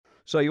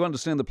So you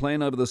understand the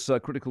plan over this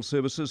critical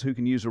services who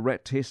can use a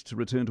rat test to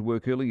return to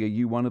work early. Are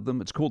you one of them?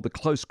 It's called the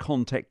Close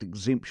Contact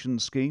Exemption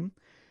Scheme.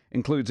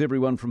 Includes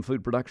everyone from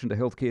food production to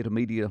healthcare to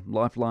media,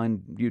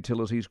 lifeline,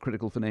 utilities,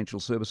 critical financial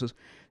services.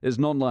 There's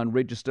an online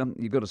register.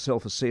 You've got to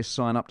self-assess,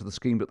 sign up to the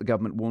scheme, but the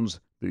government warns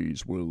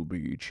these will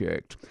be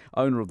checked.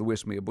 Owner of the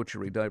Westmere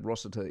Butchery, Dave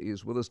Rossiter,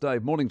 is with us.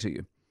 Dave, morning to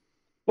you.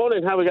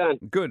 Morning, how are we going?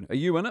 Good. Are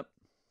you in it?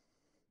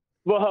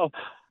 Well,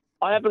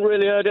 I haven't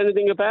really heard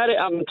anything about it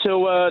up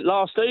until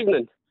last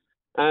evening.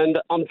 And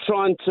I'm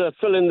trying to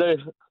fill in the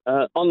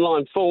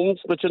online forms,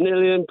 which are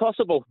nearly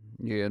impossible.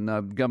 Yeah,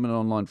 no, government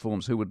online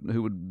forms, who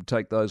would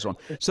take those on?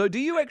 So do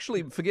you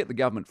actually, forget the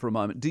government for a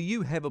moment, do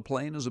you have a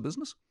plan as a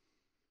business?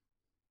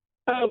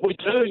 We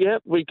do, yeah.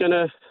 We're going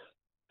to,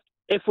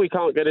 if we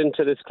can't get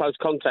into this close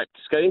contact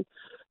scheme,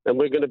 then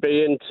we're going to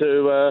be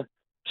into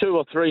 2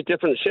 or 3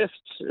 different shifts.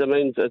 I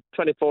mean, a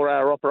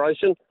 24-hour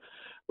operation,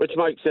 which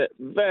makes it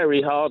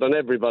very hard on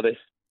everybody.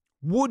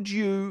 Would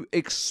you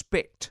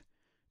expect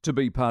to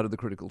be part of the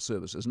critical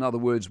services? In other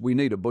words, we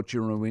need a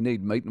butcher and we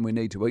need meat and we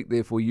need to eat,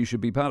 therefore you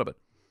should be part of it.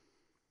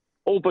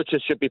 All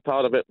butchers should be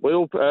part of it. We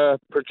all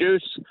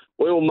produce,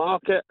 we all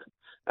market,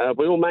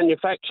 we all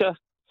manufacture,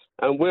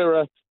 and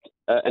we're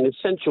an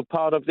essential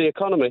part of the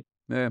economy.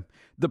 Yeah.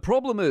 The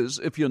problem is,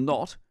 if you're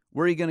not,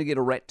 where are you going to get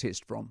a rat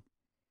test from?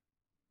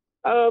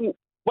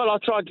 Well, I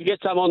tried to get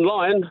some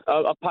online.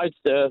 I paid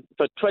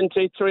for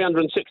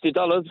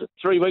 $360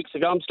 3 weeks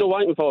ago. I'm still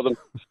waiting for them.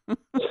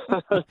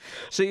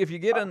 See, if you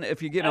get, I don't know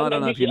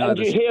if you know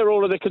this. You hear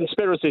all of the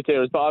conspiracy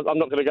theories, but I'm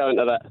not going to go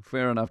into that.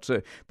 Fair enough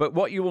too. But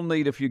what you will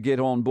need if you get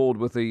on board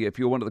with if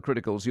you're one of the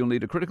criticals, you'll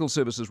need a critical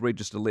services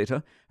register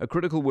letter, a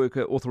critical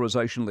worker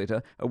authorisation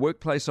letter, a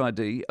workplace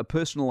ID, a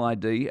personal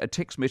ID, a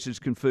text message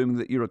confirming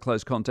that you're a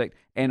close contact,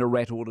 and a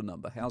rat order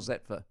number. How's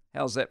that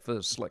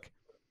for slick?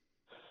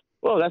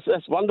 Well,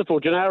 that's wonderful.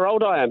 Do you know how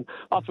old I am?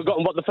 I've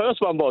forgotten what the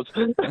first one was.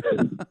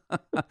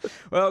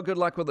 Well, good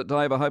luck with it,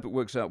 Dave. I hope it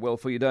works out well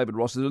for you, David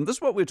Rossiter. And this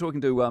is what we were talking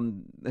to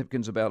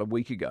Hipkins about a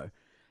week ago.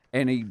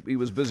 And he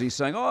was busy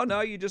saying, oh, no,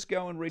 you just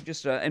go and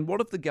register. And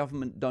what if the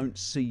government don't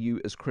see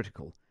you as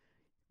critical?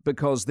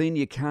 Because then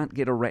you can't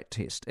get a rat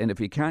test. And if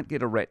you can't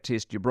get a rat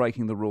test, you're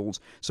breaking the rules.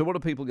 So what are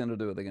people going to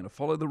do? Are they going to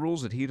follow the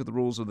rules, adhere to the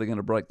rules, or are they going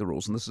to break the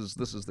rules? And this is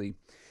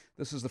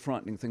the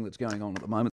frightening thing that's going on at the moment.